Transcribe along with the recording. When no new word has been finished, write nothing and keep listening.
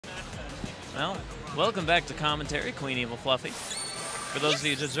Well, welcome back to commentary, Queen Evil Fluffy. For those of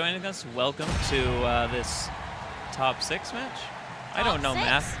you just joining us, welcome to this top 6 match. I don't know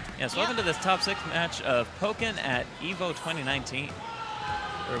math. Yes, welcome to this top 6 match of Pokkén at Evo 2019.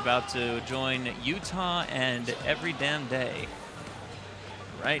 We're about to join Utah and EveryDamnDay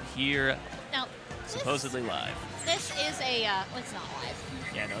right here, now, supposedly live. This is a, well, it's not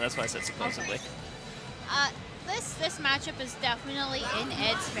live. Yeah, no, that's why I said supposedly. Okay. This matchup is definitely in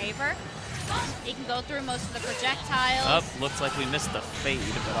Ed's favor. He can go through most of the projectiles. Up, looks like we missed the fade,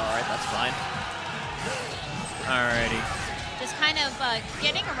 but all right, that's fine. Alrighty. Just kind of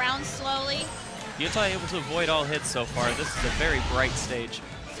getting around slowly. Utah able to avoid all hits so far. This is a very bright stage.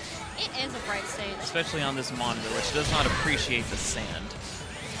 It is a bright stage. Especially on this monitor, which does not appreciate the sand.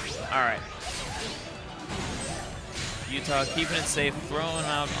 All right. Utah keeping it safe, throwing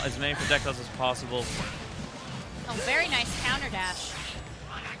out as many projectiles as possible. Oh, very nice counter dash.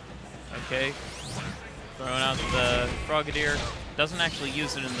 Okay. Throwing out the Frogadier. Doesn't actually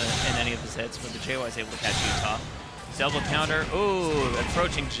use it in any of his hits, but the JY is able to catch Utah. Double counter. Ooh,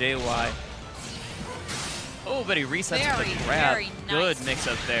 approaching JY. Oh, but he resets with the grab. Very nice. Good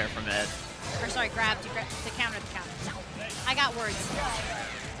mix-up there from Ed. Or sorry, grab to counter the counter. I got words.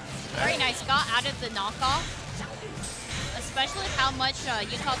 Very nice. Got out of the knockoff. Especially how much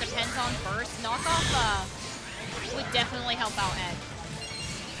Utah depends on burst. Knockoff would definitely help out Ed.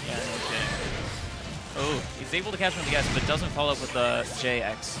 Yeah, okay. Oh, he's able to catch one of the guys, but doesn't follow up with the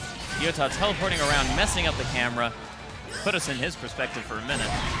JX. Utah teleporting around, messing up the camera. Put us in his perspective for a minute.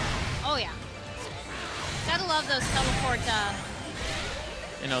 Oh, yeah. Gotta love those teleport.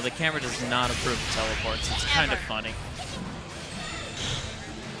 You know, the camera does not approve of teleports. It's kind of funny.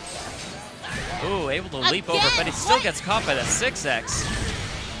 Ooh, able to leap over, but he still gets caught by the 6X.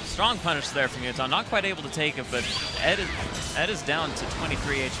 Strong punish there from Utah. Not quite able to take it, but Ed is down to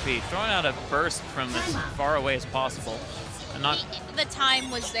 23 HP. Throwing out a burst from as far away as possible. And not the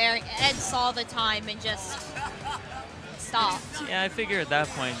time was there. Ed saw the time and just stopped. Yeah, I figure at that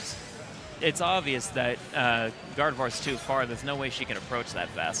point, it's obvious that Gardevoir's too far. There's no way she can approach that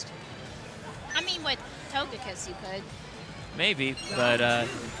fast. I mean, with Togekiss you could. Maybe, but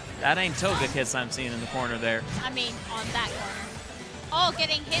that ain't Togekiss I'm seeing in the corner there. I mean, on that corner. Oh,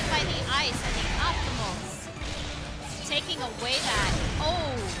 getting hit by the ice and the optimals. Taking away that.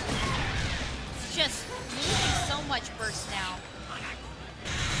 Oh, just losing so much burst now.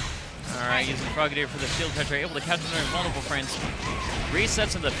 All right, using Frogadier for the shield penetra, able to catch him in multiple frames.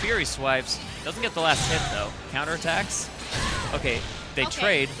 Resets of the Fury swipes. Doesn't get the last hit though. Counterattacks. Okay, they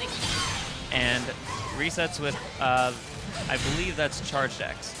trade and resets with, I believe that's Charged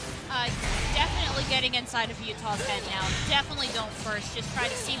X. Definitely getting inside of Utah's head now. Definitely don't first. Just try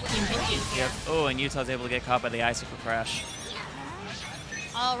to see what you can do here. Yep. Oh, and Utah's able to get caught by the Icicle Crash.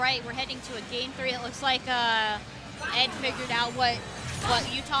 All right, we're heading to a game 3. It looks like Ed figured out what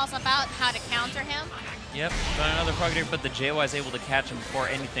Utah's about, how to counter him. Yep, got another Frogadier, but the JY is able to catch him before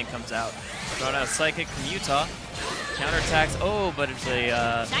anything comes out. Throwing out a Psychic from Utah. Counterattacks. Oh, but it's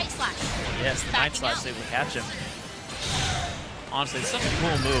a... Night Slash. Yes, the Night Slash is able to catch him. Honestly, it's such a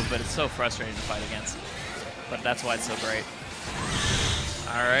cool move, but it's so frustrating to fight against. But that's why it's so great.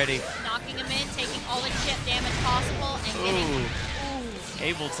 Alrighty. Knocking him in, taking all the chip damage possible, and getting...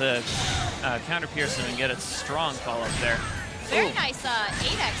 Able to counter pierce him and get a strong follow-up there. Very nice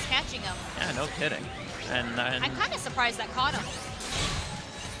 8X catching him. Yeah, no kidding. And I'm kind of surprised that caught him.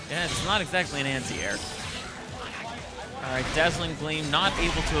 Yeah, it's not exactly an anti-air. All right, Dazzling Gleam, not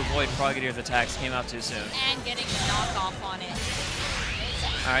able to avoid Frogadier's attacks, came out too soon. And getting the knockoff on it.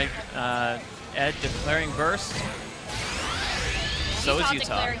 All right, Ed declaring burst. So is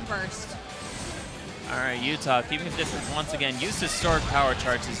Utah. Declaring burst. All right, Utah keeping his distance once again. Used his stored power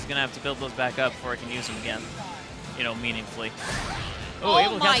charges. He's gonna have to build those back up before he can use them again, you know, meaningfully. Oh,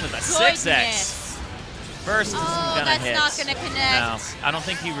 able to catch him with a 6X. Burst isn't gonna hit. That's not gonna connect. No, I don't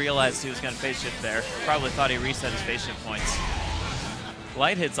think he realized he was gonna phase shift there. Probably thought he reset his phase shift points.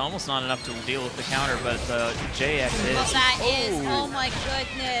 Light hit's almost not enough to deal with the counter, but the JX is. Well, that is. Oh my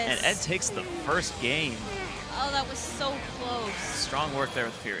goodness. And Ed takes the first game. Oh, that was so close. Strong work there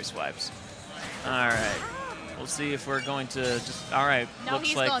with Fury swipes. All right. We'll see if we're going to just. All right. No, looks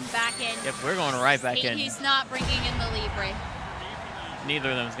he's like, going back in. Yep, we're going right back in. He's not bringing in the Libre.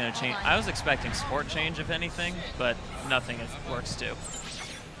 Neither of them is going to change. I was expecting sport change, if anything, but nothing works too.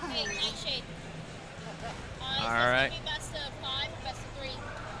 Hey, Nightshade. All right. Best of 5 or best of 3?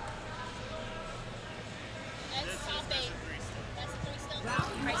 That's top 8. Best of 3 still?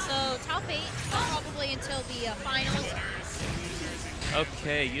 All right, so top 8 probably until the finals.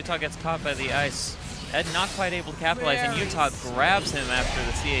 Okay, Utah gets caught by the ice. Ed not quite able to capitalize, and Utah grabs him after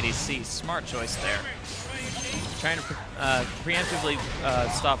the CADC. Smart choice there. Trying to preemptively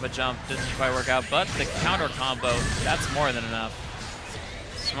stop a jump, didn't quite work out, but the counter combo, that's more than enough.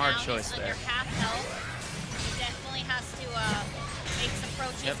 Smart choice there. Half health. He definitely has to make some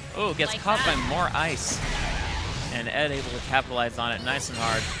approaches. Yep. Oh, gets like caught that. by more ice. And Ed able to capitalize on it nice and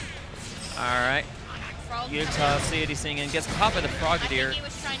hard. All right. Utah CADCing in, gets caught by the Frogadier. I think he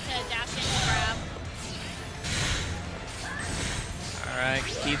was trying to dash in and grab. All right,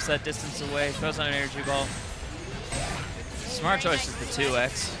 keeps that distance away, throws on an energy ball. Smart choice is the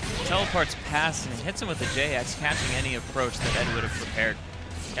 2X. Teleports past and hits him with the JX, catching any approach that Ed would have prepared.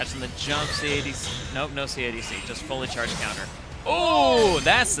 Catching the jump, CADC. Nope, no CADC, just fully charged counter. Oh,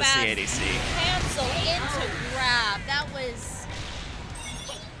 that's the CADC. Cancel into grab. That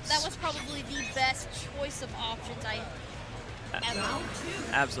was probably the best choice of options I ever.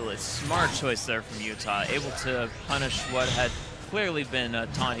 Absolutely smart choice there from Utah. Able to punish what had clearly been a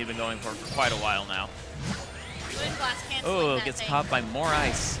taunt he'd been going for quite a while now. Oh, gets caught by more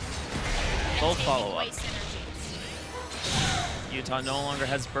ice. Full follow-up. Utah no longer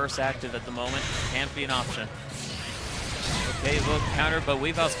has burst active at the moment. Can't be an option. Okay, look, counter, but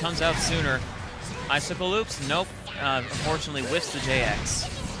Weavile comes out sooner. Icicle loops? Nope. Unfortunately, whiffs the JX.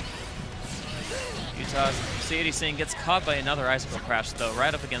 Utah's CADC gets caught by another Icicle crash, though,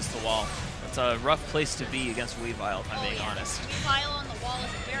 right up against the wall. It's a rough place to be against Weavile, if I'm being honest. Weavile on the wall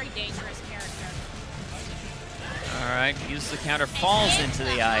is a very dangerous character. All right, uses the counter, falls into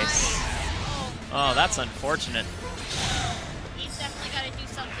the ice. Oh, that's unfortunate. He's definitely got to do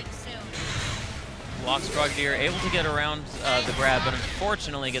something soon. Locks Frogadier, able to get around the grab, but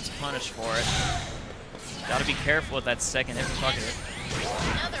unfortunately gets punished for it. Gotta be careful with that second hit from Frogadier.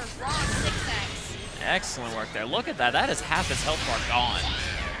 Another raw 6X. Excellent work there. Look at that. That is half his health bar gone.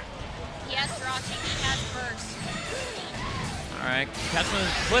 He has Rocky, he has burst. All right, Catchman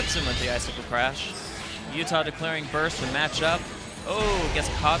clips him with the Icicle Crash. Utah declaring burst to match up. Oh, gets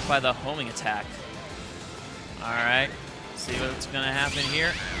caught by the homing attack. All right, see what's gonna happen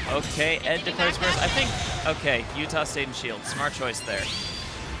here. Okay, Ed declares burst. I think, okay, Utah stayed in shield. Smart choice there.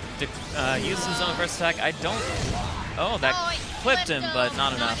 Uses his own burst attack. I don't, oh, that clipped him, but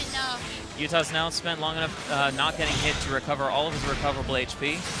not enough. Utah's now spent long enough not getting hit to recover all of his recoverable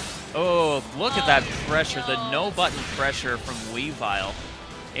HP. Oh, look at that pressure, the no-button pressure from Weavile.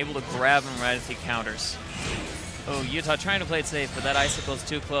 Able to grab him right as he counters. Oh, Utah trying to play it safe, but that Icicle is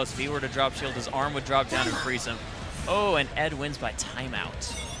too close. If he were to drop shield, his arm would drop down and freeze him. Oh, and Ed wins by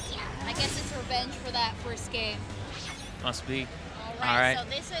timeout. I guess it's revenge for that first game. Must be. All right, so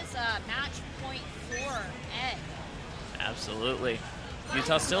this is match point for Ed. Absolutely.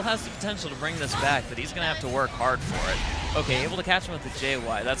 Utah still has the potential to bring this back, but he's going to have to work hard for it. Okay, able to catch him with the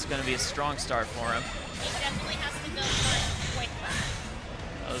JY. That's going to be a strong start for him. He definitely has to build time quickly.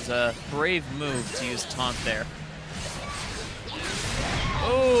 That was a brave move to use taunt there.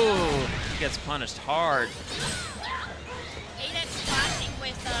 Oh, he gets punished hard. 8X flashing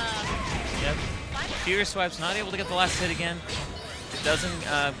with Yep. Fury Swipe's not able to get the last hit again. It doesn't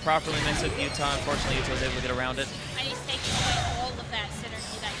properly mix up Utah. Unfortunately, Utah's able to get around it. And he's taking away all of that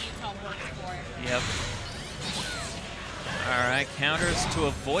synergy that Utah works for. Yep. All right, counters to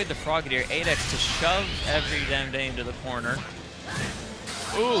avoid the Frogadier. 8X to shove EveryDamnDay into the corner.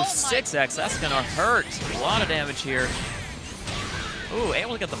 Ooh, 6X, that's gonna hurt. A lot of damage here. Ooh,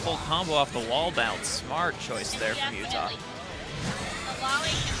 able to get the full combo off the wall bounce. Smart choice there from Utah.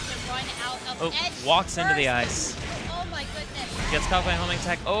 Allowing him to run out of Ed walks into the first. ice. Oh my goodness. Gets caught by a homing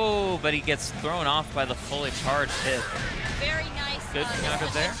attack. Oh, but he gets thrown off by the fully charged hit. Very nice. Good counter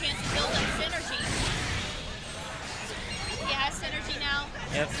there. Chance to build up synergy. He has synergy now.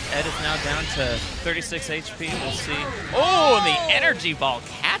 Yep, Ed is now down to 36 HP. We'll see. Oh, and the energy ball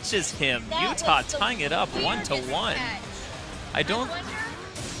catches him. Utah tying it up 1-1. I don't.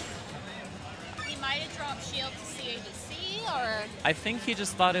 He might have dropped shield to CADC, or. I think he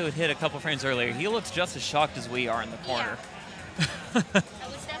just thought it would hit a couple frames earlier. He looks just as shocked as we are in the corner. Yeah. That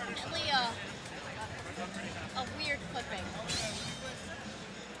was definitely a weird clipping.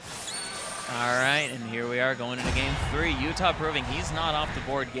 All right, and here we are going into game 3. Utah proving he's not off the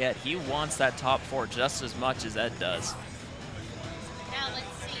board yet. He wants that top 4 just as much as Ed does. Now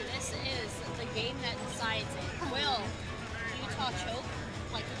let's see. This is the game that decides it. Will Utah choke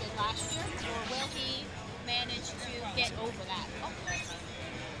like he did last year, or will he manage to get over that?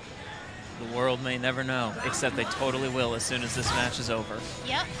 The world may never know, except they totally will as soon as this match is over.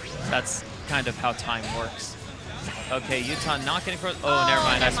 Yep. That's kind of how time works. Okay, Utah not getting frozen. Oh, never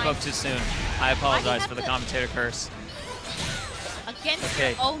mind. I spoke too soon. I apologize for the commentator curse. Against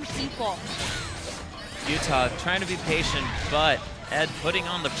your own people. Utah trying to be patient, but Ed putting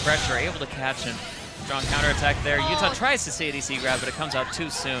on the pressure, able to catch him. Strong counterattack there. Utah tries to see ADC grab, but it comes out too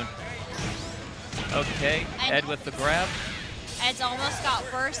soon. Okay, Ed with the grab. Ed's almost got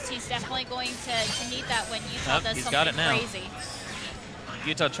burst. He's definitely going to need that when Utah does he's something got it now. crazy.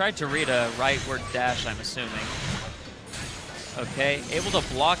 Utah tried to read a rightward dash, I'm assuming. Okay, able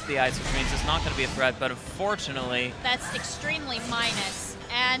to block the ice, which means it's not going to be a threat, but unfortunately... That's extremely minus,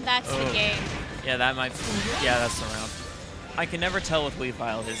 and that's the game. Yeah, that might... Yeah, that's the round. I can never tell with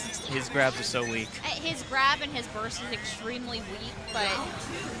Weavile. His grabs are so weak. His grab and his burst is extremely weak, but...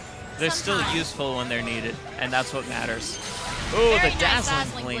 They're still useful when they're needed, and that's what matters. Ooh, the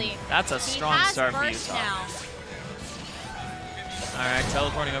dazzling gleam. That's a strong start for Utah. Now. All right,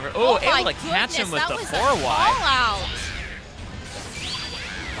 teleporting over. Ooh, able to catch him with the 4Y.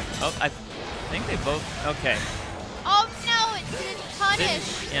 Oh, I think they both. Okay. Oh no, it didn't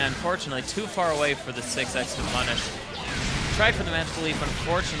punish. Yeah, unfortunately, too far away for the 6X to punish. Tried for the Magical Leap,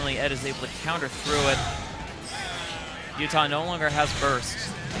 unfortunately, Ed is able to counter through it. Utah no longer has burst.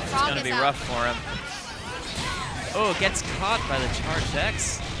 It's going to be rough for him. Oh, gets caught by the charged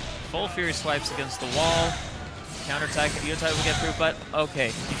X. Full Fury swipes against the wall. Counterattack, Utah will get through, but okay,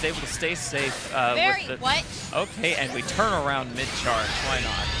 he's able to stay safe. What? Okay, and we turn around mid-charge. Why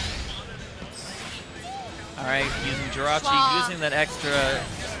not? All right, using Jirachi, using that extra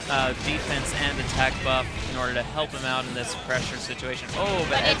defense and attack buff in order to help him out in this pressure situation. Oh,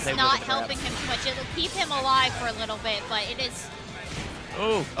 but it's not helping him too much. It'll keep him alive for a little bit, but it is...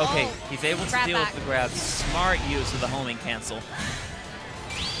 Oh, okay, he's able to deal with the grab. Smart use of the homing cancel.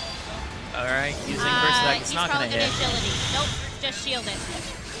 All right, using burst attack, it's not going to hit. Agility. Nope, just shield it.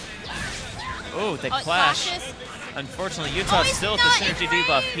 Oh, they clash. Unfortunately, Utah's still with the synergy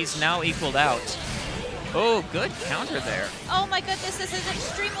debuff. He's now equaled out. Oh, good counter there. Oh my goodness, this is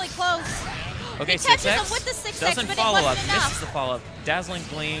extremely close. Okay, 6X with the 6X, doesn't follow up, misses the follow-up. Dazzling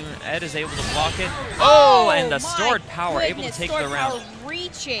Gleam, Ed is able to block it. Oh, and the stored power, able to take the round.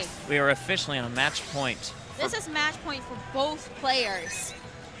 Reaching. We are officially on a match point. This is match point for both players.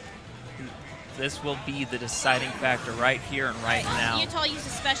 This will be the deciding factor right here and right now. Utah used a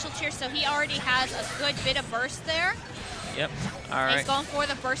special cheer, so he already has a good bit of burst there. Yep, all right. He's going for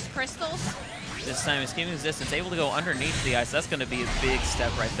the burst crystals. This time he's keeping his distance, able to go underneath the ice. That's going to be a big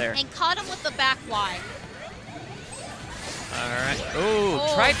step right there. And caught him with the back Y. All right.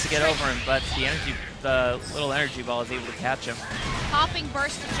 Ooh, tried to get over him, but the little energy ball is able to catch him. Popping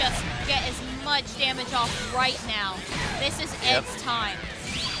burst to just get as much damage off right now. This is Ed's time.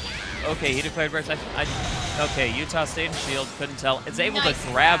 Okay, he declared burst. Okay, Utah stayed in shield, couldn't tell. It's able to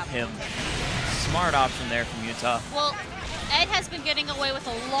grab him. Smart option there from Utah. Well, Ed has been getting away with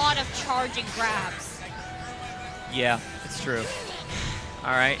a lot of charging grabs. Yeah, it's true.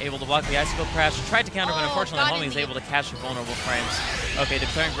 All right, able to block the icicle crash. Tried to counter, but unfortunately, Homie is able to catch the vulnerable frames. Okay,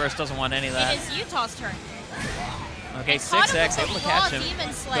 declaring burst doesn't want any of that. It is Utah's turn. Okay, 6X able to catch him.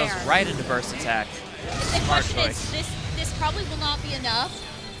 Goes right into burst attack. The question is, this probably will not be enough.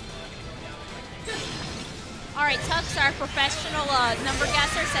 All right, Tux, our professional number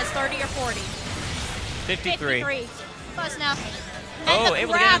guesser, says 30 or 40. 53. 53. Close enough. Oh,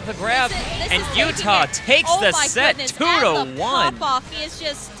 able to get into the grab. And Utah takes the set 2-1. Pop-off. He is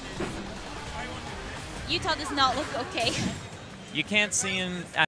just... Utah does not look okay. You can't see him...